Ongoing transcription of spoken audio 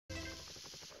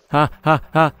Ha ha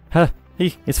ha ha.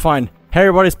 It's fine. Hey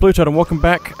everybody, it's BlueToad and welcome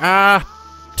back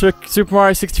to Super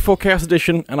Mario 64 Chaos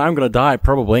Edition, and I'm gonna die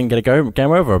probably and get a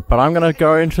game over, but I'm gonna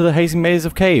go into the Hazy Maze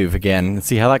of Cave again and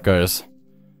see how that goes.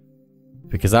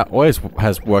 Because that always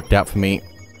has worked out for me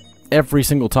every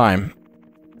single time.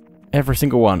 Every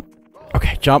single one.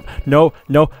 Okay, jump. No,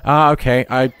 no. Okay.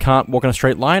 I can't walk in a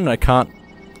straight line and I can't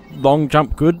long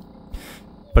jump good.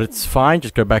 But it's fine,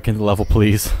 just go back into the level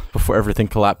please, before everything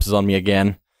collapses on me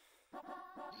again.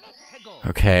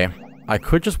 Okay, I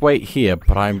could just wait here,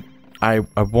 but I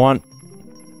want...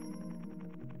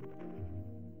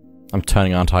 I'm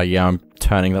turning, aren't I? Yeah, I'm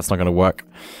turning, that's not gonna work.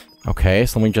 Okay,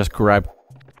 so let me just grab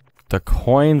the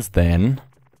coins then.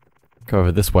 Go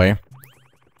over this way.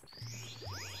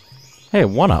 Hey,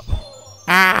 1-up.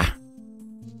 Ah!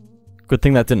 Good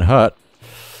thing that didn't hurt.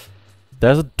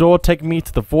 There's a door taking me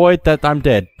to the void that I'm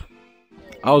dead.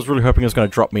 I was really hoping it was gonna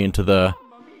drop me into the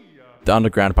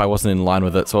underground, but I wasn't in line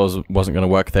with it, so I wasn't gonna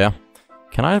work there.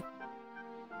 Can I?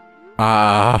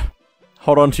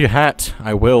 Hold on to your hat.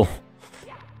 I will.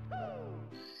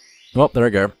 Oh, there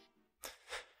we go.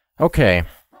 Okay.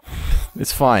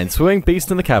 It's fine. Swimming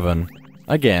beast in the cavern.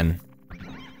 Again.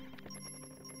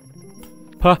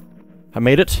 Huh. I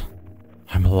made it.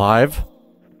 I'm alive.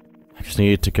 I just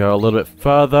need to go a little bit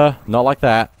further. Not like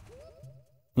that.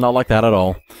 Not like that at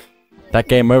all. That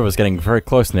game over is getting very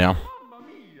close now.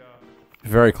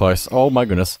 Very close. Oh my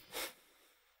goodness.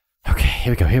 Okay,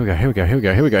 here we go, here we go, here we go, here we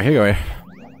go, here we go, here we go.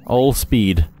 All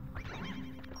speed.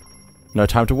 No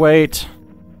time to wait.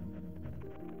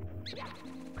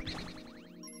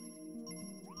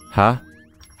 Huh?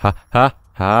 Ha, ha,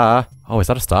 ha. Oh, is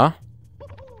that a star?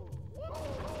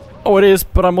 Oh, it is,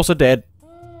 but I'm also dead.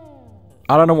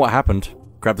 I don't know what happened.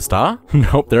 Grab the star?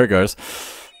 Nope, there it goes.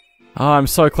 Oh, I'm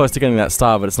so close to getting that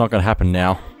star, but it's not going to happen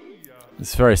now.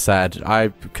 It's very sad.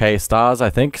 Okay, stars, I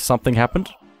think. Something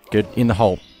happened. Good. In the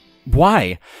hole.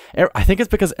 Why? I think it's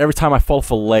because every time I fall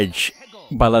off a ledge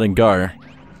by letting go,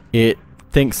 it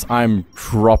thinks I'm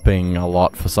dropping a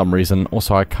lot for some reason.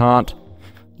 Also, I can't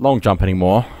long jump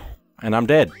anymore, and I'm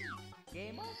dead.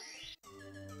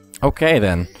 Okay,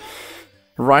 then.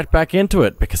 Right back into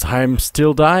it, because I'm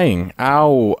still dying.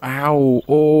 Ow, ow,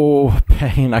 oh,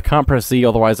 pain. I can't press Z,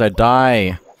 otherwise I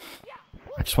die.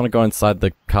 I just want to go inside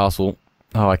the castle.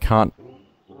 Oh, I can't.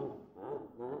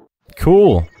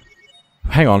 Cool.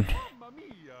 Hang on.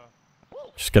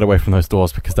 Just get away from those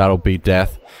doors, because that'll be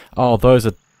death. Oh, those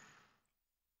are...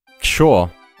 Sure.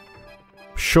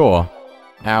 Sure.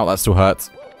 Ow, that still hurts.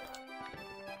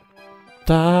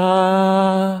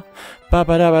 Da.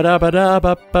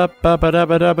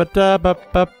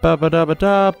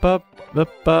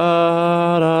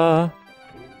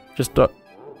 Just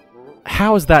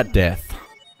how is that death?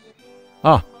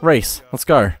 Ah, race. Let's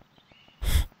go.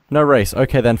 No race.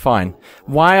 Okay, then fine.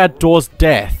 Why are doors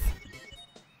death?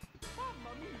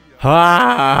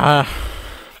 Ah,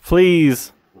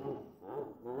 please.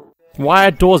 Why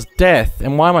are doors death?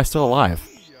 And why am I still alive?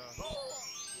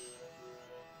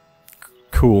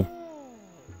 Cool.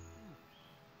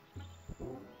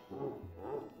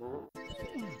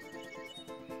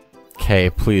 Okay,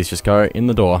 please, just go in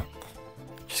the door.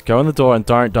 Just go in the door and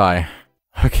don't die.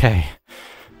 Okay.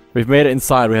 We've made it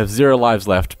inside. We have 0 lives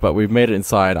left, but we've made it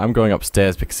inside. I'm going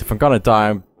upstairs because if I'm gonna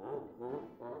die, I'm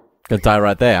gonna die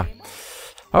right there.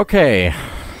 Okay.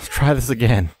 Let's try this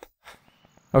again.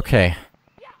 Okay.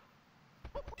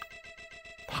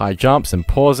 High jumps and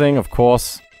pausing, of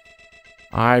course.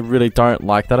 I really don't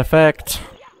like that effect.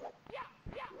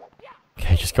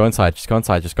 Okay, just go inside. Just go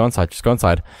inside. Just go inside. Just go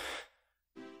inside.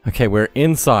 Okay, we're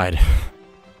inside.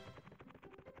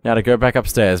 Now to go back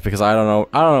upstairs because I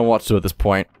don't know what to do at this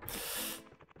point.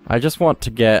 I just want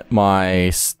to get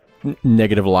my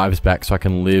negative lives back so I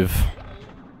can live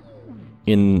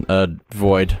in a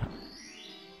void.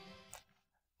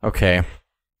 Okay.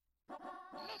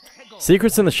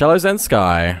 Secrets in the shallows and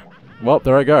sky. Well,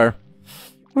 there I go.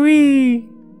 Whee!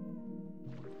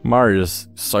 Mario's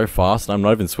so fast and I'm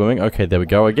not even swimming. Okay, there we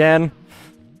go again.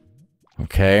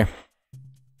 Okay.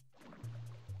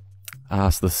 So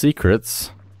the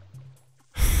secrets...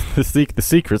 the secrets...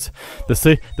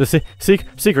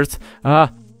 secrets...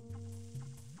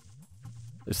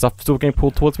 Is stuff still getting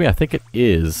pulled towards me? I think it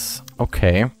is.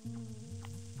 Okay.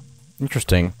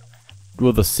 Interesting.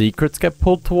 Will the secrets get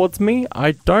pulled towards me?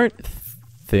 I don't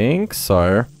think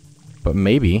so. But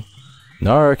maybe.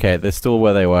 No, okay, they're still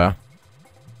where they were.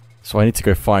 So I need to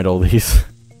go find all these.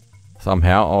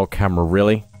 Somehow. Oh, camera,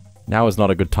 really? Now is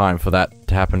not a good time for that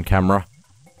to happen, camera.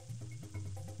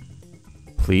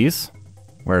 Please?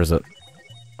 Where is it?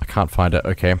 I can't find it.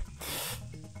 Okay.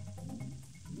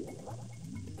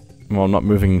 Well, I'm not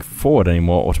moving forward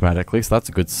anymore automatically, so that's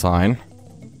a good sign.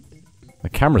 The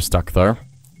camera's stuck, though.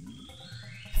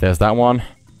 There's that one.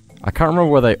 I can't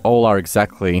remember where they all are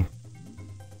exactly,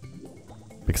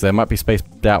 because they might be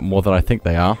spaced out more than I think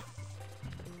they are.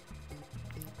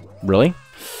 Really?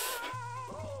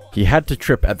 He had to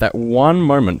trip at that one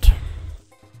moment.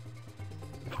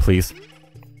 Please.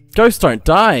 Ghosts don't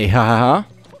die! Ha ha ha!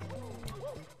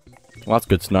 Well, that's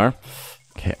good to know.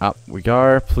 Okay, up we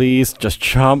go. Please, just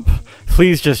jump.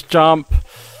 Please, just jump.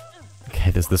 Okay,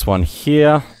 there's this one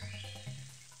here.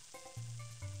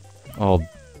 Oh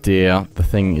dear, the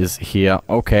thing is here.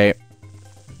 Okay.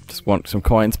 Just want some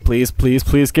coins, please, please,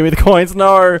 please. Give me the coins.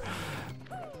 No!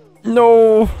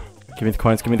 No! Give me the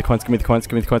coins, give me the coins, give me the coins,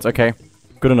 give me the coins. Okay,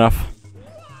 good enough.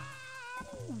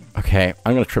 Okay,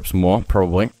 I'm gonna trip some more,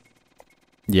 probably.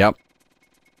 Yep.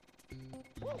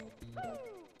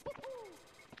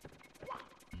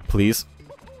 Please.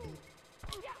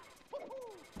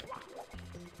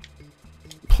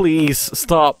 Please,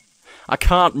 stop. I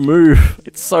can't move.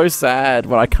 It's so sad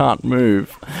when I can't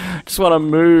move. Just want to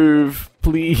move.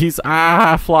 Please.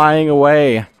 Ah, flying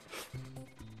away.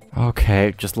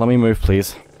 Okay, just let me move,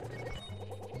 please.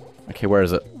 Okay, where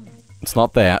is it? It's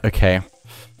not there. Okay.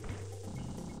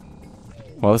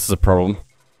 Well, this is a problem.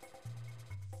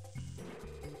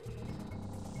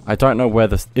 I don't know where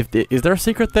this... Is there a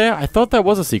secret there? I thought there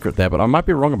was a secret there, but I might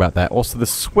be wrong about that. Also, the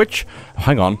switch... Oh,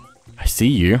 hang on. I see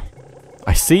you.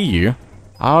 I see you.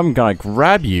 I'm gonna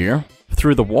grab you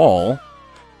through the wall.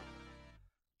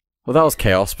 Well, that was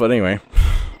chaos, but anyway.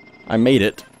 I made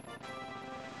it.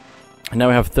 And now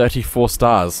we have 34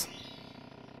 stars.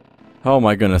 Oh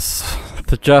my goodness.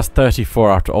 Just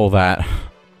 34 after all that.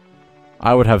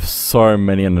 I would have so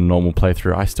many in the normal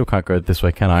playthrough. I still can't go this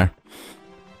way, can I?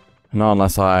 Not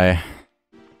unless I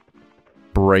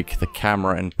break the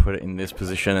camera and put it in this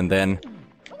position and then...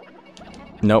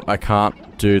 Nope, I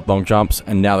can't do long jumps,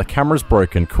 and now the camera's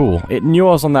broken. Cool. It knew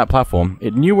I was on that platform.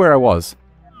 It knew where I was.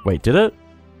 Wait, did it?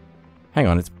 Hang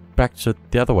on, it's back to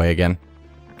the other way again.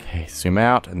 Okay, zoom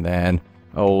out, and then...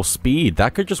 Oh, speed.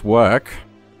 That could just work.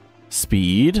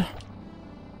 Speed.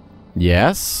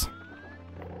 Yes.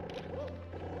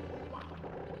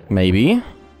 Maybe.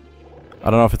 I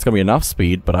don't know if it's gonna be enough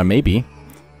speed, but I may be.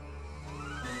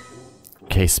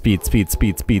 Okay, speed, speed,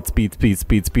 speed, speed, speed, speed,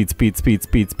 speed, speed, speed, speed,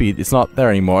 speed, speed. It's not there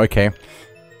anymore, okay.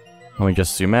 Let me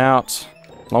just zoom out.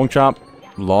 Long jump.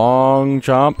 Long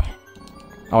jump.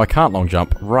 Oh, I can't long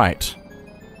jump. Right.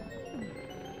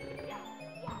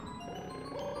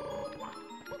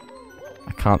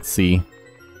 I can't see.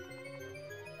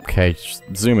 Okay, just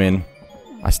zoom in.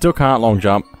 I still can't long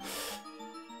jump.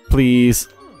 Please.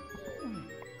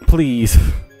 Please.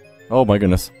 Oh my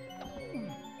goodness.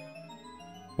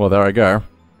 Well, there I go.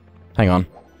 Hang on.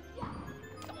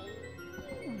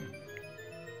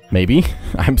 Maybe?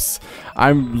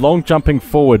 I'm long jumping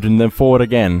forward and then forward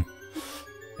again.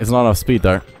 It's not enough speed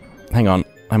though. Hang on.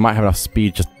 I might have enough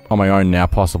speed just on my own now,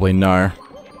 possibly. No.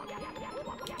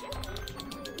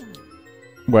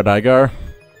 Where'd I go?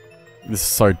 This is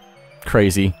so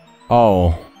crazy.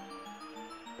 Oh.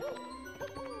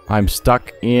 I'm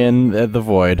stuck in the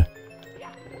void.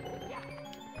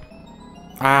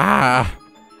 Ah!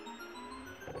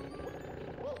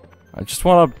 I just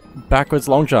want a backwards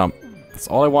long jump. That's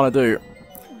all I want to do.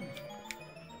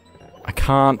 I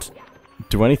can't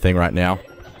do anything right now.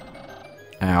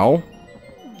 Ow.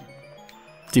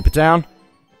 Deeper down.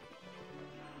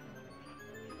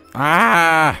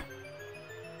 Ah!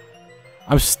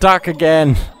 I'm stuck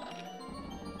again.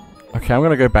 Okay, I'm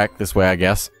gonna go back this way, I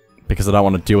guess. Because I don't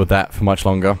want to deal with that for much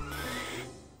longer.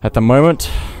 At the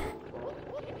moment...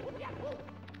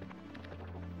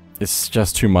 It's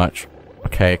just too much.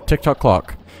 Okay, tick-tock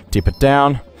clock. Deeper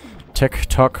down.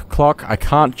 Tick-tock clock. I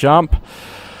can't jump.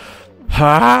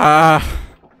 Ah!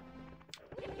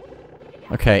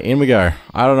 Okay, in we go.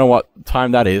 I don't know what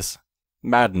time that is.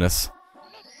 Madness.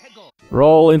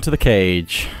 Roll into the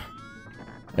cage.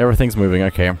 Everything's moving,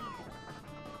 okay.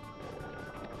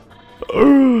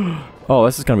 Oh,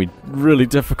 this is gonna be really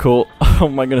difficult. Oh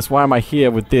my goodness, why am I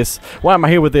here with this? Why am I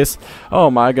here with this? Oh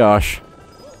my gosh.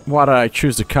 Why did I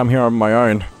choose to come here on my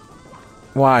own?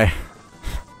 Why?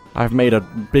 I've made a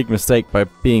big mistake by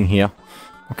being here.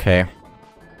 Okay.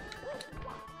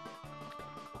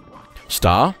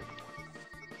 Star?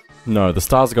 No, the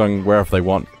stars are going wherever they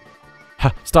want.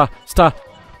 Ha! Star! Star!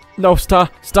 No, star!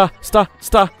 Star! Star!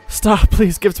 Star! Star!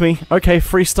 Please give it to me! Okay,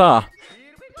 free star!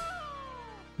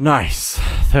 Nice.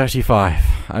 35.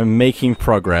 I'm making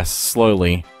progress,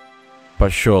 slowly.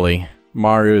 But surely.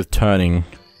 Mario is turning.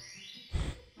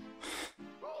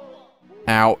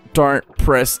 Ow, don't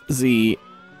press Z.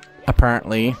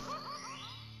 Apparently.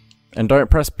 And don't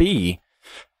press B.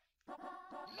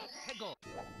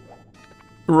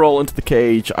 Roll into the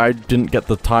cage. I didn't get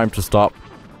the time to stop.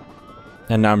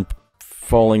 And now I'm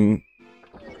falling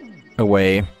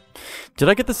away. Did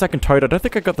I get the second toad? I don't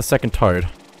think I got the second toad.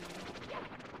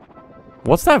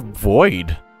 What's that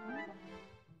void?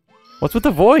 What's with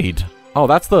the void? Oh,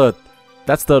 that's the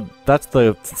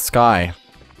sky.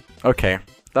 Okay,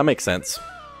 that makes sense.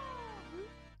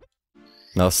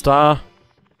 Another star.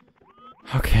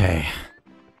 Okay.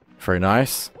 Very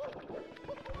nice.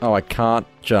 Oh, I can't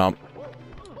jump.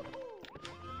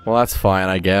 Well, that's fine,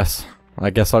 I guess. I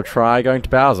guess I'll try going to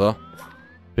Bowser.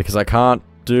 Because I can't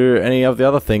do any of the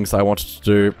other things I wanted to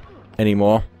do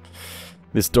anymore.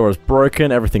 This door is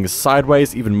broken, everything is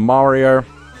sideways, even Mario.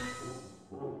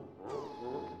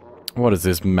 What is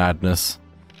this madness?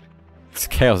 It's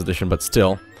Chaos Edition, but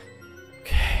still.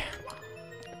 Okay.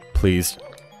 Please.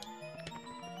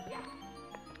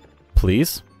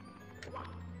 Please?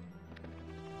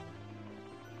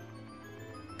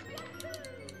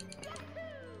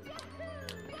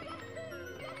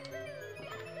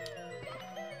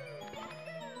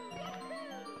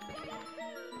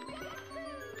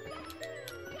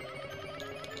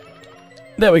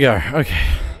 There we go. Okay.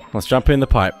 Let's jump in the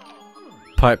pipe.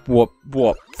 Pipe warp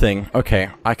thing. Okay.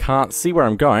 I can't see where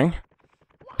I'm going.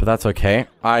 But that's okay.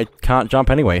 I can't jump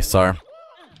anyway, so...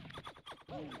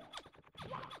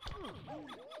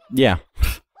 yeah.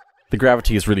 The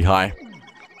gravity is really high.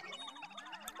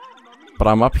 But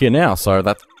I'm up here now, so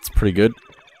that's pretty good.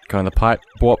 Go in the pipe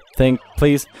warp thing,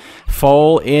 please.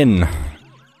 Fall in.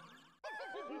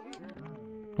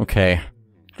 Okay.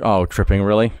 Oh, tripping,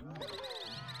 really?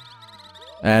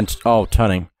 And, oh,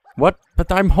 turning. What?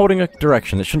 But I'm holding a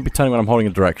direction. It shouldn't be turning when I'm holding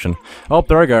a direction. Oh,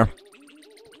 there I go.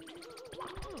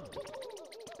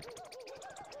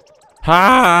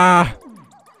 Ha!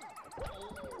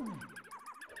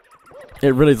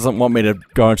 It really doesn't want me to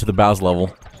go into the Bowser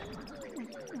level.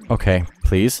 Okay,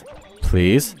 please.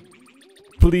 Please.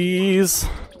 Please.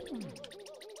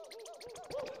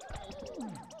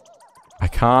 I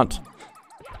can't.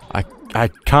 I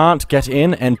can't get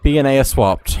in and B and A are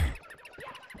swapped.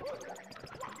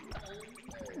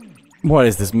 What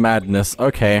is this madness?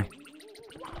 Okay.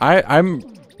 I'm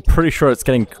pretty sure it's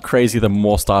getting crazy the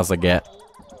more stars I get.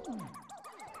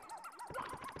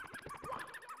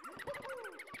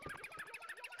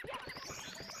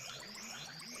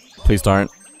 Please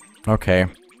don't. Okay.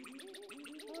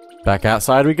 Back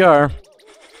outside we go.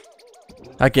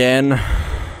 Again.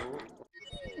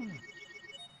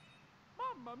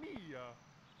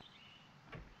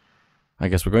 I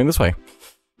guess we're going this way.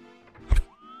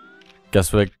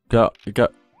 Guess we're going.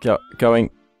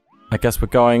 I guess we're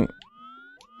going.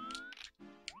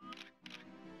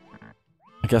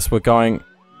 I guess we're going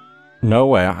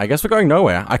nowhere. I guess we're going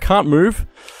nowhere. I can't move.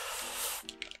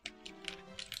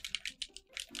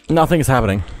 Nothing is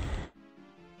happening.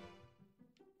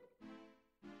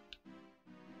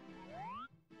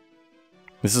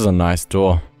 This is a nice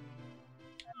door.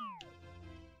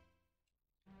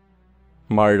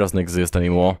 Mario doesn't exist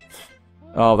anymore.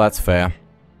 Oh, that's fair.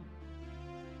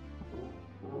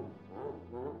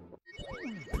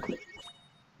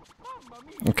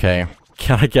 Okay.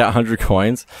 Can I get 100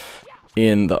 coins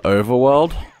in the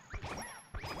overworld?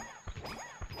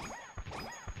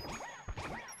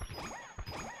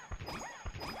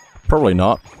 Probably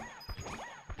not.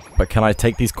 But can I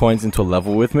take these coins into a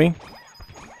level with me?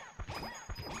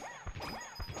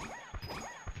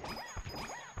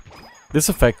 This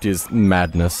effect is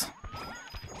madness.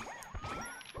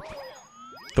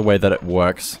 The way that it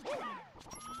works.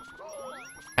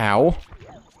 Ow.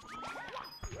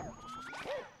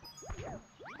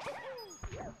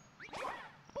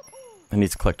 I need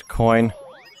to collect a coin.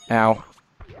 Ow.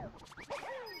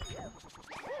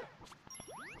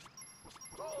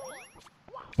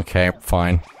 Okay,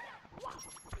 fine.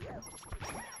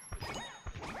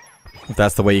 If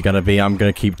that's the way you're gonna be, I'm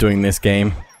gonna keep doing this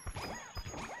game.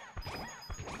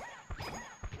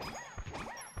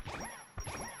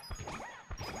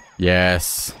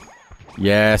 Yes.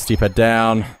 Yes, deep head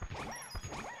down.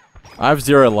 I have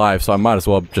 0 lives, so I might as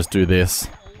well just do this.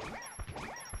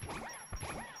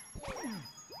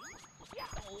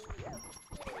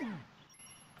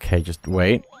 Okay, just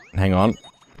wait. Hang on.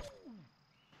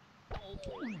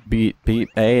 B,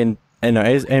 A, and no,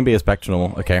 A and B is back to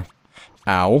normal. Okay.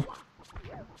 Ow.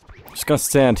 Just gonna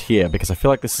stand here, because I feel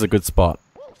like this is a good spot.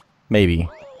 Maybe.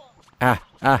 Ah,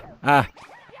 ah, ah.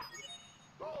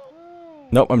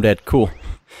 Nope, I'm dead. Cool.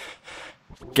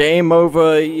 Game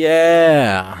over,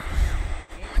 yeah.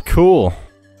 Cool.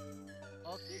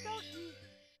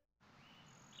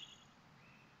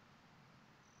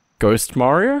 Ghost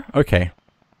Mario? Okay.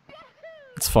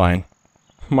 It's fine.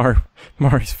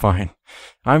 Mario's fine.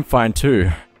 I'm fine too,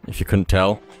 if you couldn't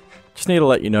tell. Just need to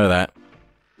let you know that.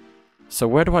 So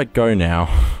where do I go now?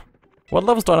 What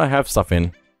levels don't I have stuff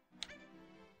in?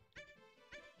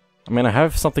 I mean, I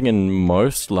have something in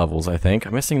most levels, I think.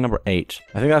 I'm missing number 8.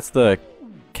 I think that's the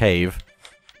cave,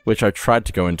 which I tried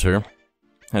to go into,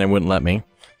 and it wouldn't let me.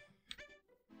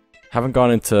 Haven't gone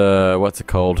into, what's it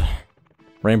called?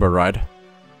 Rainbow Ride.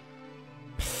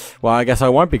 Well, I guess I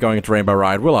won't be going into Rainbow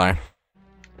Ride, will I?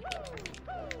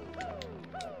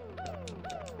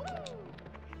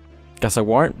 Guess I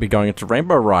won't be going into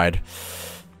Rainbow Ride.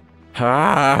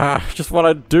 Just want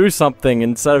to do something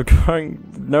instead of going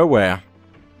nowhere.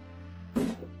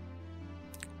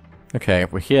 Okay,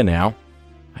 we're here now.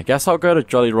 I guess I'll go to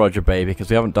Jolly Roger Bay because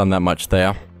we haven't done that much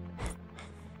there.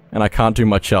 And I can't do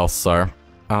much else, so...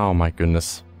 Oh my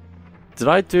goodness. Did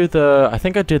I do the... I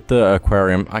think I did the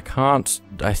aquarium.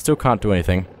 I still can't do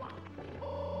anything.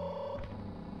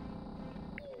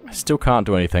 I still can't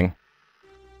do anything.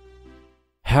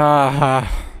 I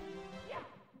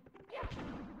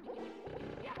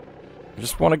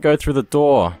just want to go through the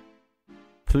door.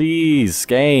 Please,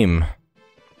 game.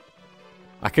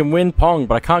 I can win Pong,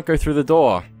 but I can't go through the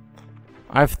door.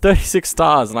 I have 36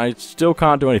 stars and I still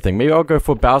can't do anything. Maybe I'll go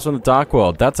for Bowser in the Dark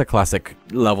World. That's a classic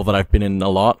level that I've been in a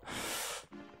lot.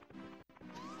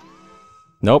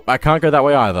 Nope, I can't go that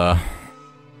way either.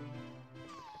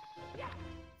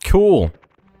 Cool.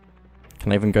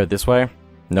 Can I even go this way?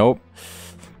 Nope.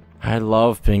 I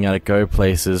love being able to go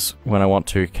places when I want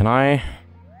to. Can I?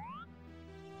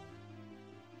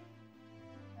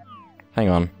 Hang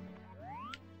on.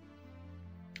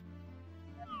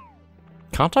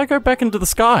 Can't I go back into the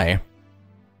sky?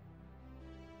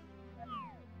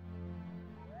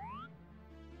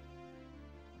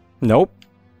 Nope.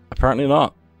 Apparently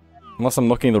not. Unless I'm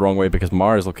looking the wrong way because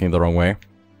Mario's looking the wrong way.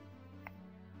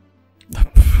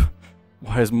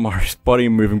 Why is Mario's body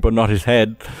moving but not his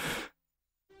head?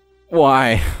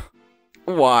 Why?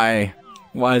 Why?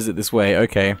 Why is it this way?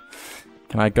 Okay.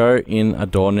 Can I go in a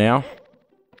door now?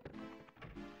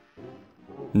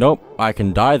 Nope. I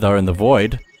can die though in the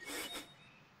void.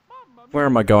 Where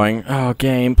am I going? Oh,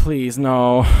 game, please,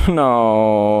 no.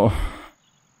 No.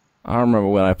 I remember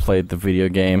when I played the video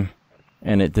game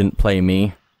and it didn't play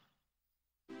me.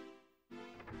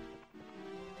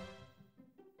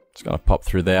 Just gonna pop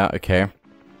through there, okay.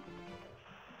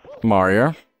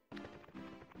 Mario.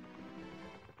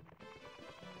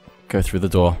 Go through the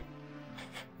door.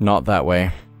 Not that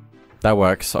way. That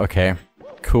works, okay.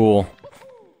 Cool.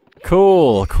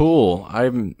 Cool, cool.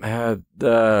 I'm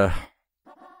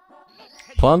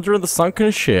plunder in the sunken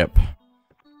ship.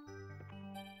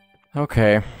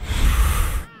 Okay.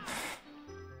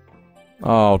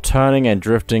 Oh, turning and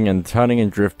drifting and turning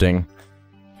and drifting.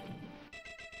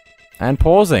 And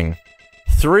pausing.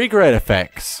 3 great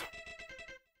effects.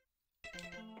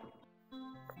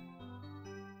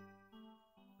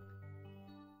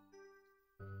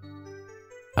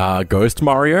 Ghost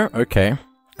Mario? Okay.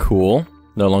 Cool.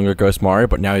 No longer Ghost Mario,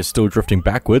 but now he's still drifting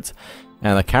backwards.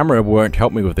 And the camera won't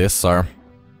help me with this, so...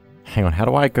 Hang on, how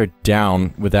do I go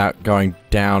down without going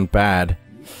down bad?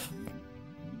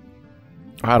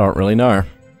 I don't really know.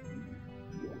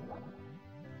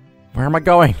 Where am I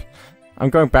going? I'm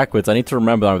going backwards. I need to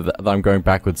remember that I'm going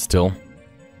backwards still.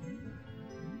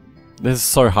 This is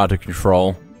so hard to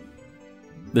control.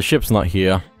 The ship's not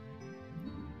here.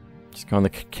 Just go in the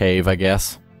cave, I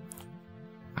guess.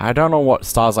 I don't know what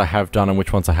stars I have done and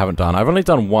which ones I haven't done. I've only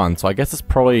done one, so I guess it's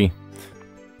probably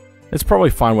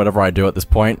fine whatever I do at this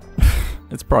point.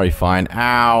 It's probably fine.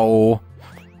 Ow.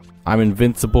 I'm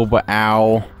invincible, but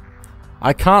ow.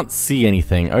 I can't see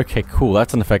anything. Okay, cool.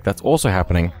 That's an effect that's also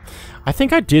happening. I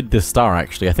think I did this star,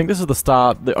 actually. I think this is the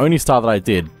star, the only star that I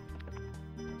did.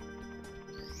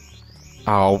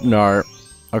 Oh, no.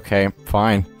 Okay,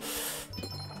 fine.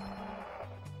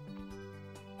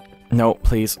 No,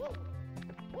 please.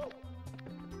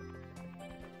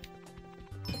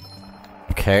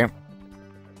 Okay.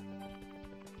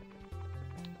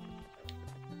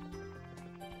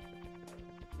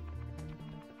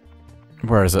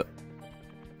 Where is it?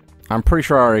 I'm pretty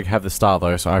sure I already have the star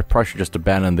though, so I probably should just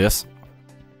abandon this.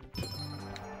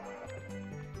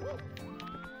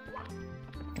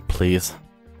 Please.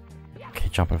 Okay,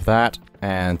 jump over that,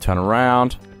 and turn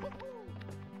around.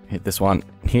 Hit this one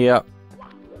here.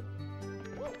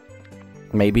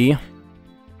 Maybe.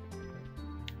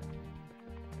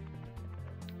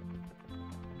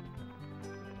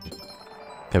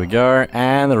 There we go,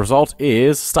 and the result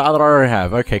is star that I already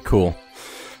have. Okay, cool.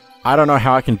 I don't know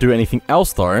how I can do anything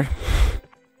else though.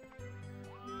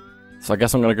 So I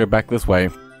guess I'm gonna go back this way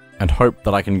and hope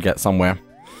that I can get somewhere.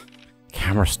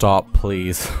 Camera stop,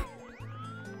 please.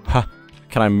 Huh.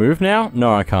 Can I move now?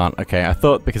 No, I can't. Okay, I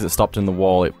thought because it stopped in the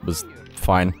wall it was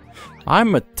fine.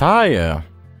 I'm a tire.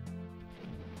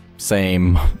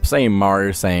 Same. Same,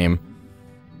 Mario, same.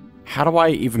 How do I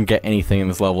even get anything in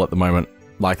this level at the moment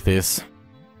like this?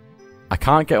 I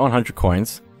can't get 100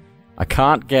 coins. I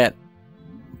can't get...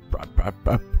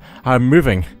 I'm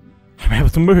moving. I'm able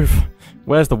to move.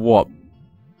 Where's the warp?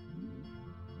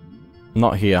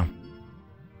 Not here.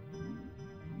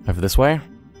 Over this way?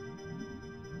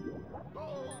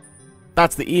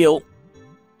 That's the eel.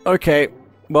 Okay.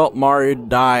 Well, Mario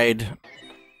died.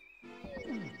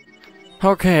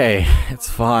 Okay, it's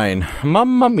fine.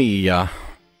 Mamma mia.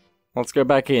 Let's go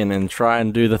back in and try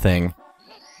and do the thing.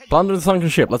 Plunder the sunken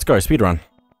ship. Let's go. Speedrun.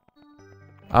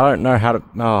 I don't know how to...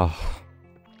 Oh.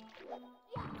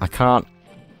 I can't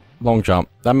long jump.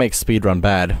 That makes speedrun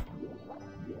bad.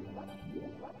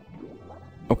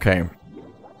 Okay.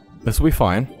 This will be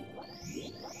fine.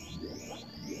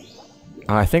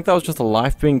 I think that was just a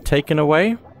life being taken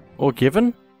away? Or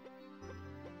given?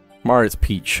 Mario's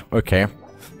Peach. Okay.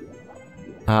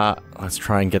 Let's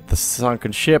try and get the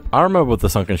sunken ship. I remember the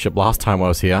sunken ship last time I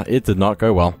was here. It did not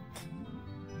go well.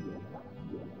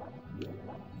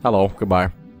 Hello.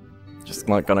 Goodbye. Just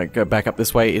not gonna go back up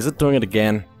this way. Is it doing it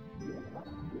again?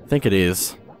 I think it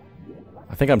is.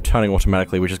 I think I'm turning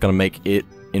automatically, which is gonna make it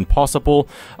impossible.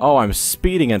 Oh, I'm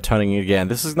speeding and turning again.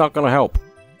 This is not gonna help.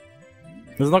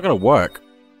 This is not gonna work.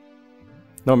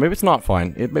 No, maybe it's not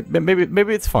fine.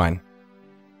 Maybe it's fine.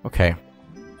 Okay.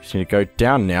 Just need to go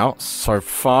down now. So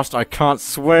fast I can't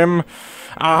swim.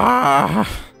 Ah!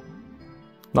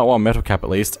 Not while metal cap at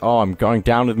least. Oh, I'm going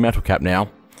down with metal cap now.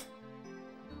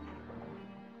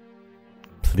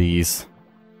 Please.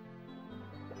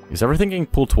 Is everything getting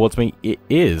pulled towards me? It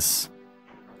is.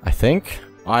 I think.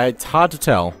 It's hard to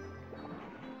tell.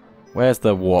 Where's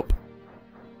the warp?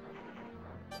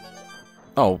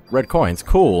 Oh, red coins.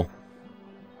 Cool.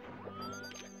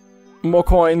 More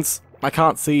coins. I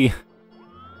can't see.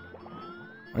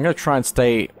 I'm gonna try and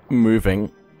stay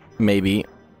moving. Maybe.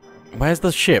 Where's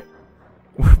the ship?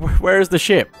 Where is the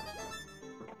ship?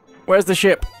 Where's the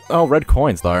ship? Oh, red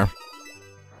coins though.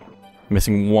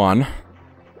 Missing one.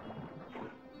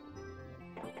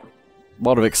 A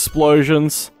lot of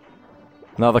explosions.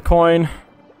 Another coin.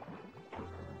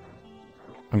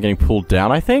 I'm getting pulled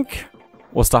down, I think?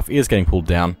 Or stuff is getting pulled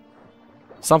down.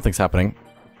 Something's happening.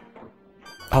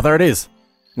 Oh, there it is.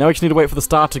 Now we just need to wait for the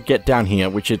star to get down here,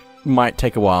 which it might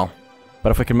take a while.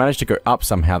 But if we can manage to go up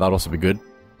somehow, that'd also be good.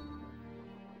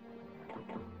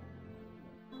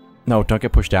 No, don't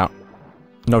get pushed out.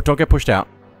 No, don't get pushed out.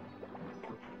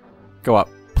 Go up,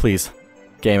 please.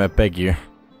 Game, I beg you.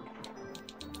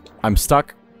 I'm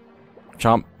stuck.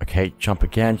 Jump. Okay, jump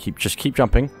again. Just keep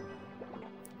jumping.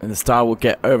 And the star will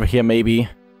get over here, maybe.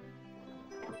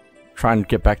 Try and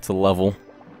get back to the level.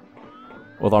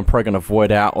 Although I'm probably going to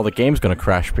void out, or the game's going to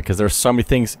crash, because there are so many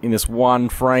things in this one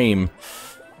frame.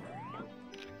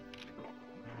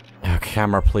 Oh,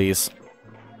 camera, please.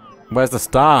 Where's the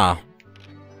star?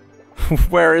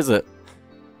 Where is it?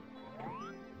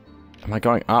 Am I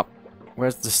going up?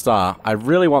 Where's the star? I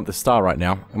really want the star right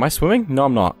now. Am I swimming? No,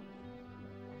 I'm not.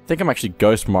 I think I'm actually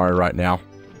Ghost Mario right now.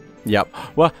 Yep.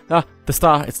 Well, the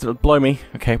star, it's below me.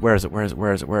 Okay, where is it? Where is it?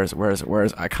 Where is it? Where is it? Where is it? Where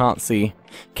is it? I can't see.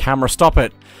 Camera, stop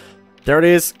it! There it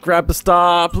is! Grab the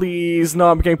star, please!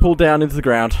 No, I'm getting pulled down into the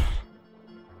ground.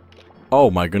 Oh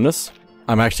my goodness.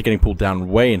 I'm actually getting pulled down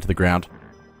way into the ground.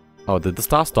 Oh, did the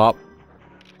star stop?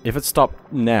 If it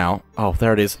stopped now... Oh,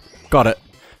 there it is. Got it.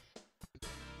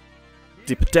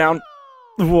 Dip it down.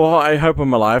 Whoa, I hope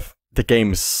I'm alive. The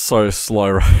game is so slow,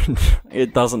 right?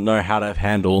 It doesn't know how to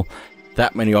handle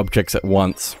that many objects at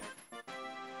once.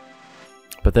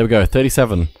 But there we go,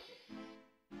 37.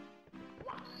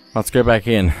 Let's go back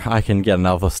in. I can get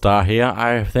another star here,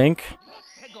 I think.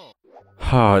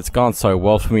 Oh, it's gone so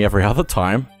well for me every other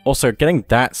time. Also, getting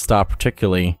that star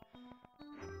particularly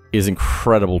is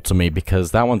incredible to me,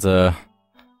 because that one's a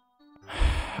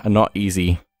not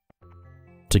easy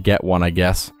to get one, I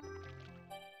guess.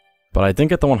 But I didn't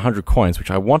get the 100 coins,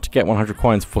 which I want to get 100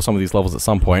 coins for some of these levels at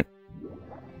some point.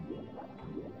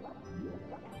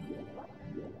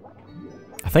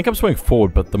 I think I'm swimming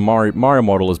forward, but the Mario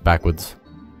model is backwards.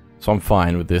 So I'm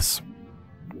fine with this.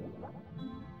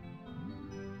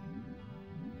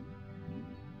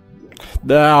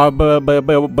 The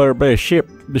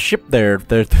ship there,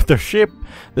 the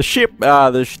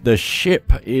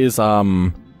ship is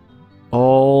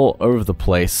all over the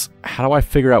place. How do I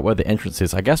figure out where the entrance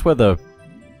is? I guess where the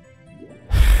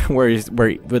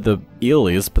eel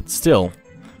is, but still.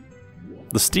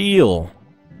 The steel.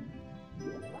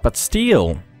 But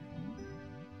steel.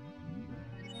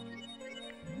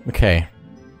 Okay.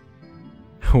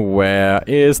 Where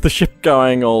is the ship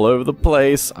going? All over the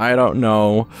place. I don't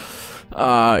know.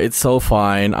 It's so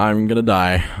fine. I'm gonna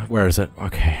die. Where is it?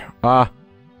 Okay.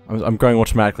 I'm going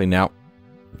automatically now.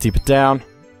 Deep it down.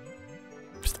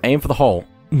 Just aim for the hole.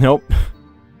 Nope.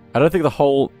 I don't think the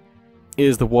hole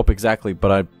is the warp exactly,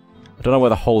 but I don't know where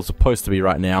the hole is supposed to be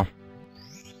right now.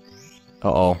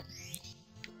 Uh-oh.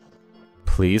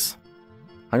 Please.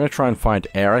 I'm gonna try and find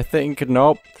air, I think.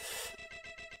 Nope.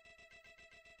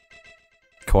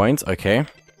 Coins, okay.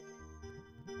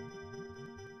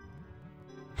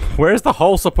 Where is the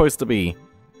hole supposed to be?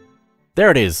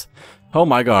 There it is. Oh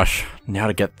my gosh. Now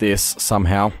to get this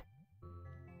somehow.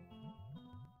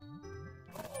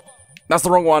 That's the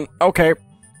wrong one. Okay.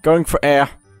 Going for air.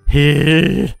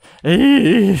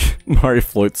 Mario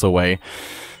floats away.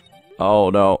 Oh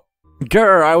no.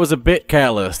 Grr, I was a bit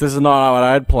careless. This is not what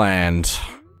I had planned.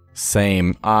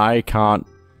 Same. I can't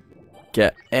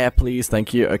get air, please.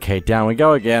 Thank you. Okay, down we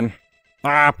go again.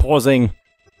 Pausing.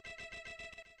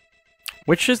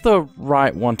 Which is the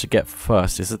right one to get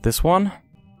first? Is it this one?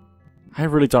 I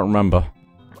really don't remember.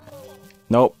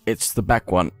 Nope, it's the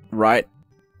back one. Right,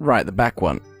 the back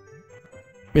one.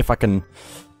 If I can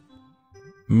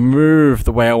move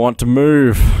the way I want to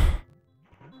move.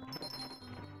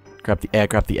 Grab the air,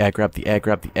 grab the air, grab the air,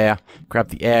 grab the air. Grab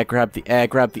the air, grab the air,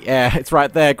 grab the air. It's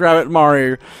right there. Grab it,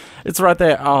 Mario. It's right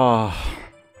there. Oh.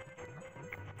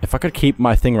 If I could keep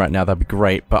my thing right now, that'd be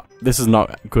great, but this is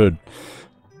not good.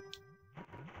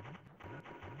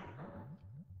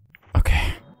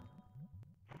 Okay.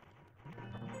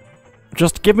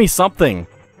 Just give me something.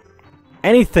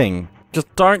 Anything.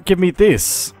 Just don't give me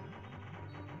this.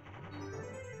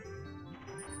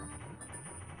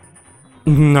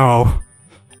 No.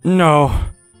 No.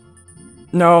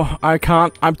 No, I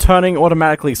can't. I'm turning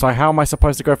automatically, so how am I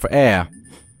supposed to go for air?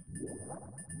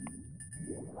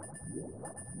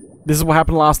 This is what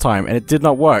happened last time, and it did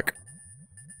not work.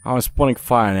 I'm spawning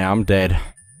fire now, I'm dead.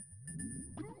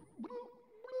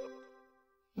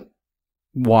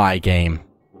 Why, game?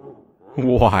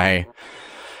 Why?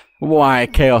 Why,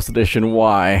 Chaos Edition,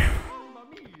 why?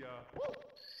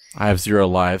 I have 0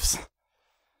 lives.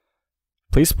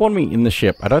 Please spawn me in the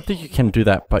ship. I don't think you can do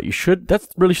that, but you should. That's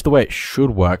really the way it should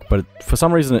work, but for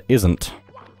some reason it isn't.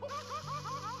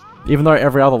 Even though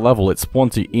every other level it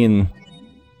spawns you in...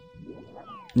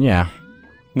 Yeah.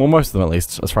 Well, most of them at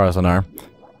least, as far as I know.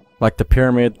 Like the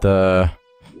pyramid, the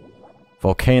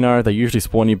volcano, they usually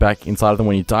spawn you back inside of them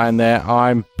when you die in there.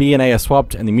 B and A are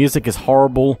swapped, and the music is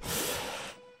horrible.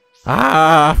 B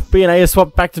and A is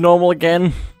swapped back to normal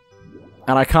again.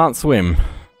 And I can't swim.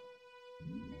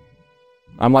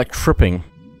 I'm like tripping.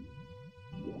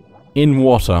 In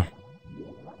water.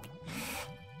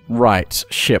 Right.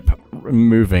 Ship.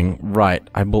 Moving. Right.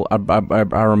 I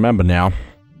remember now.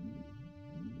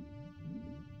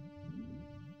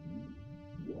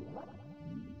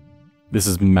 This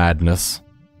is madness.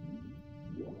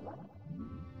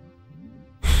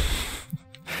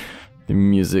 The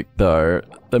music though.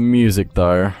 The music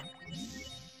though.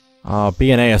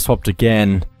 B and A are swapped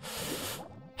again.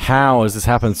 How has this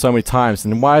happened so many times,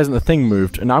 and why hasn't the thing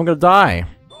moved? And now I'm gonna die.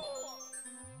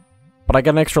 But I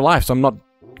get an extra life, so I'm not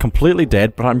completely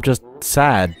dead, but I'm just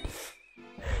sad.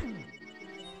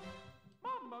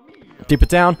 Deep it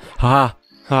down.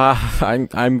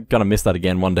 I'm gonna miss that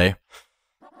again one day.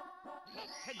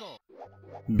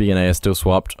 B and A are still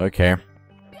swapped. Okay.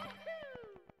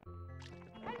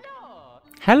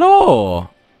 Hello!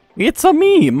 It's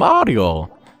me,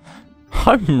 Mario!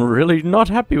 I'm really not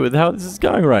happy with how this is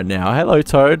going right now. Hello,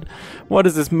 Toad. What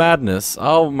is this madness?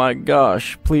 Oh my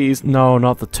gosh. Please. No,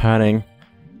 not the turning.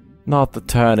 Not the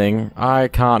turning. I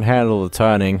can't handle the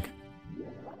turning.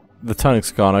 The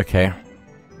turning's gone. Okay.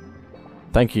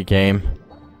 Thank you, game.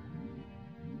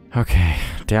 Okay.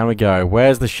 Down we go.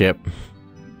 Where's the ship?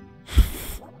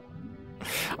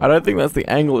 I don't think that's the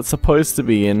angle it's supposed to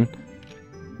be in.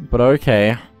 But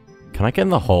okay. Can I get in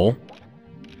the hole?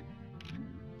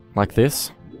 Like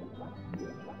this?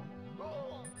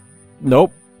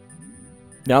 Nope.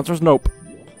 The answer is nope.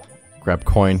 Grab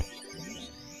coin.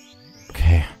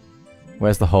 Okay.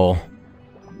 Where's the hole?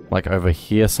 Like over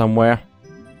here somewhere?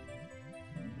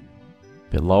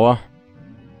 Bit lower.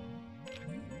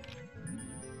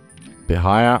 Bit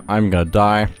higher. I'm gonna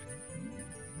die.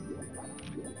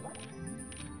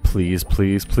 Please,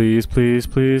 please, please, please,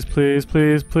 please, please,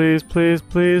 please, please, please,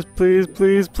 please, please,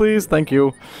 please, please, thank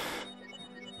you.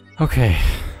 Okay,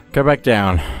 go back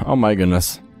down. Oh my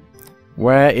goodness.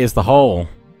 Where is the hole?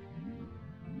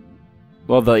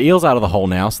 Well, the eel's out of the hole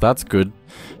now, so that's good.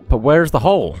 But where's the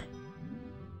hole?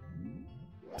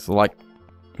 So like,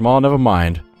 well, never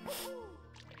mind.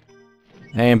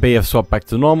 A and B have swapped back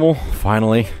to normal,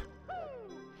 finally.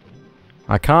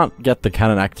 I can't get the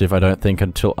cannon active, I don't think,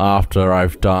 until after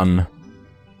I've done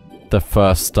the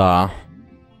first star.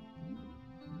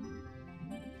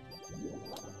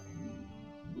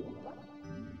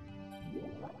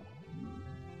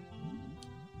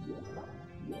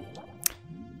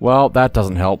 Well, that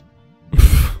doesn't help.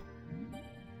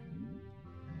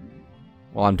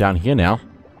 Well, I'm down here now.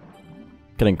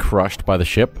 Getting crushed by the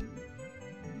ship.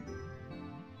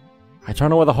 I don't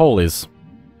know where the hole is.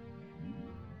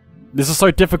 This is so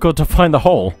difficult to find the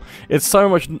hole. It's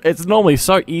normally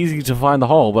so easy to find the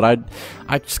hole, but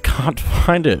I just can't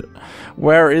find it.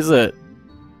 Where is it?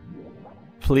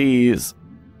 Please.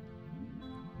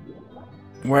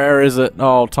 Where is it?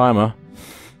 Oh, timer.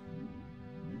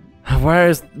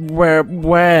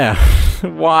 Where?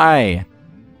 Why?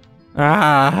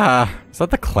 Ah, is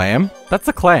that the clam? That's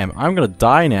the clam. I'm gonna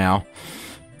die now.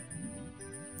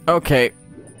 Okay.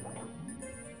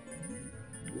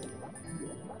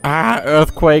 Ah,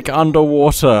 earthquake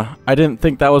underwater. I didn't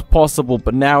think that was possible,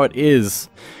 but now it is.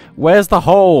 Where's the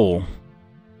hole?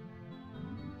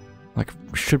 Like,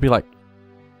 should be like...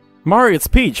 Mario, it's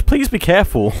Peach. Please be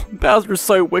careful. Bowser is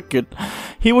so wicked.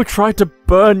 He will try to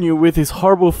burn you with his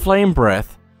horrible flame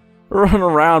breath. Run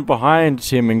around behind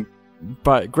him and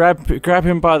grab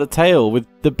him by the tail with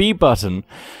the B button.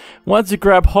 Once you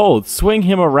grab hold, swing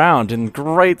him around in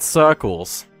great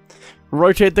circles.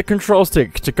 Rotate the control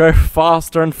stick to go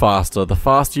faster and faster. The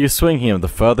faster you swing him, the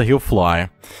further he'll fly.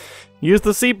 Use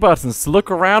the C buttons to look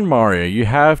around, Mario. You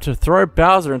have to throw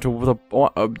Bowser into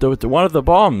one of the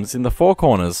bombs in the four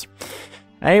corners.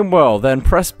 Aim well, then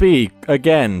press B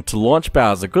again to launch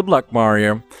Bowser. Good luck,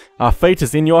 Mario. Our fate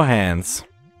is in your hands.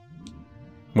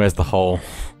 Where's the hole?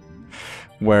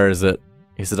 Where is it?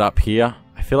 Is it up here?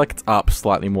 I feel like it's up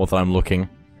slightly more than I'm looking.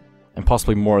 And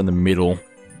possibly more in the middle.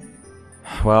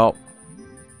 Well,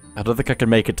 I don't think I can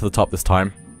make it to the top this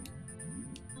time.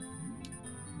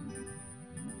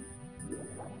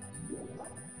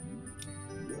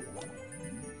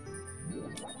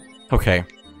 Okay.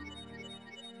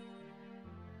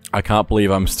 I can't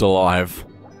believe I'm still alive.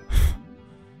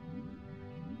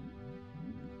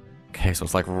 Okay, so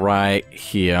it's like right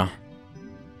here.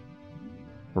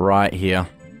 Right here.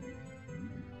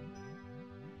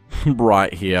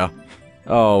 Right here.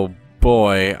 Oh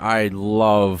boy, I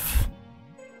love...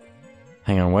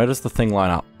 Hang on, where does the thing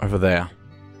line up? Over there.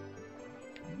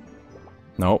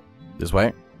 Nope. This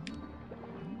way.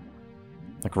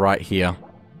 Like right here.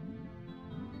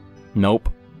 Nope.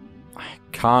 I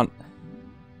can't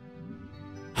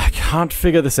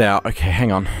figure this out. Okay,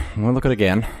 hang on. I'm gonna look at it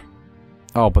again.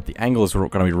 Oh, but the angle is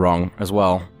gonna be wrong as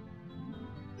well.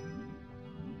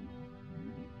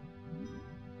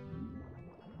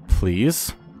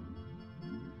 Please.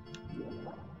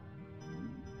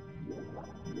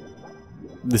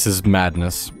 This is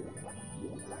madness.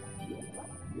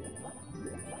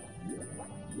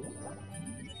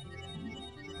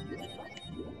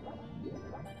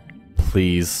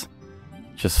 Please.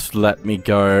 Just let me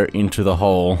go into the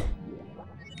hole.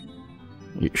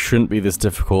 It shouldn't be this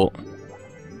difficult.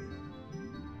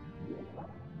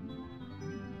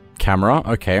 Camera?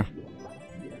 Okay.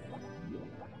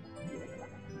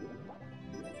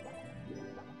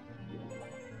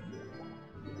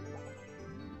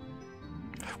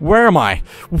 Where am I?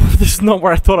 This is not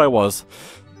where I thought I was.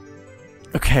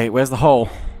 Okay, where's the hole?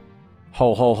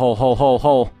 Hole.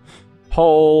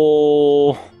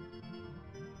 Hole.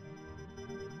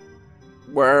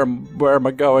 Where am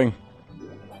I going?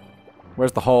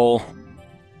 Where's the hole?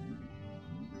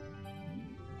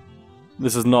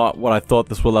 This is not what I thought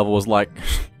this level was like.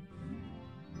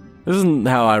 This isn't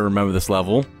how I remember this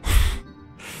level.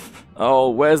 Oh,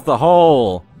 where's the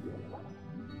hole?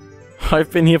 I've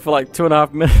been here for like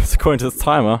 2.5 minutes according to this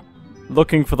timer,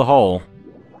 looking for the hole.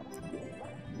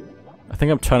 I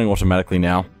think I'm turning automatically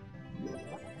now.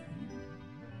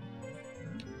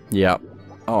 Yep.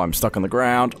 Oh, I'm stuck on the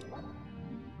ground.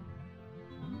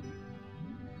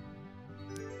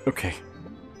 Okay.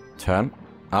 Turn.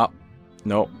 Up.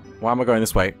 No. Why am I going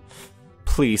this way?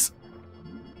 Please.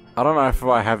 I don't know if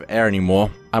I have air anymore.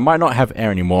 I might not have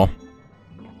air anymore.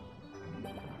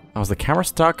 Oh, is the camera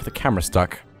stuck? The camera's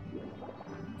stuck.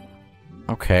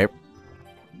 Okay.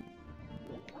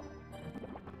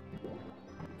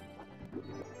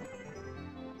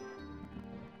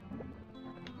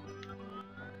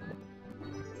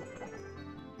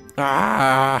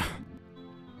 Ah!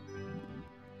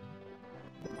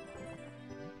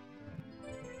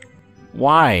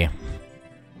 Why?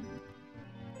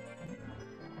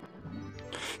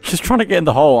 just trying to get in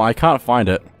the hole. I can't find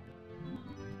it.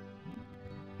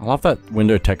 I love that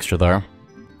window texture though.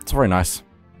 It's very nice.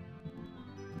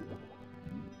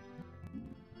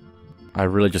 I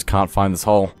really just can't find this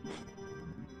hole.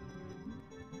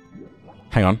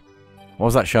 Hang on. What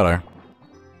was that shadow?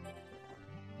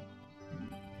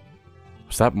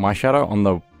 Was that my shadow on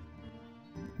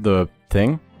the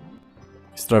thing?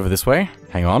 Is it over this way?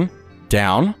 Hang on.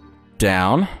 Down.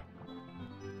 Down.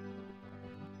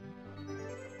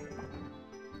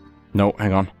 No,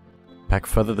 hang on. Back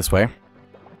further this way.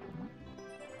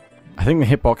 I think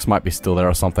the hitbox might be still there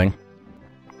or something.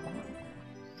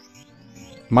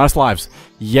 Minus lives.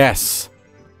 Yes!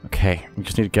 Okay, we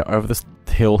just need to get over this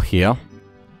hill here.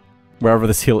 Wherever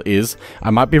this hill is. I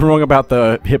might be wrong about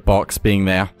the hitbox being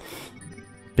there.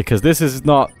 Because this is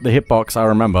not the hitbox I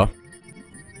remember.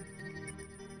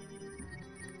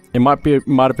 It might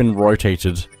have been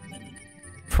rotated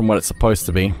from what it's supposed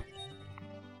to be.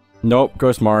 Nope,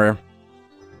 Ghost Mario.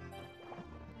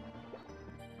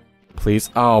 Please.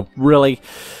 Oh, really?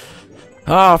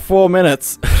 Ah, 4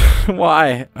 minutes.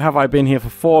 Why have I been here for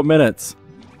 4 minutes?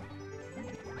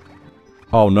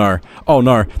 Oh no. Oh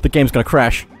no, the game's gonna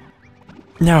crash.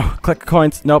 No, collect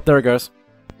coins. Nope, there it goes.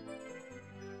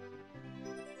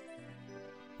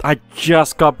 I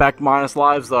just got back minus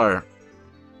lives though.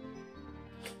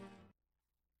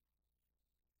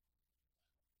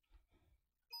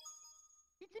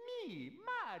 It's me,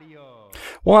 Mario.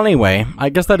 Well, anyway, I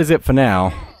guess that is it for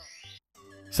now.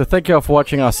 So thank you all for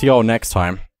watching. I'll see you all next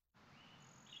time.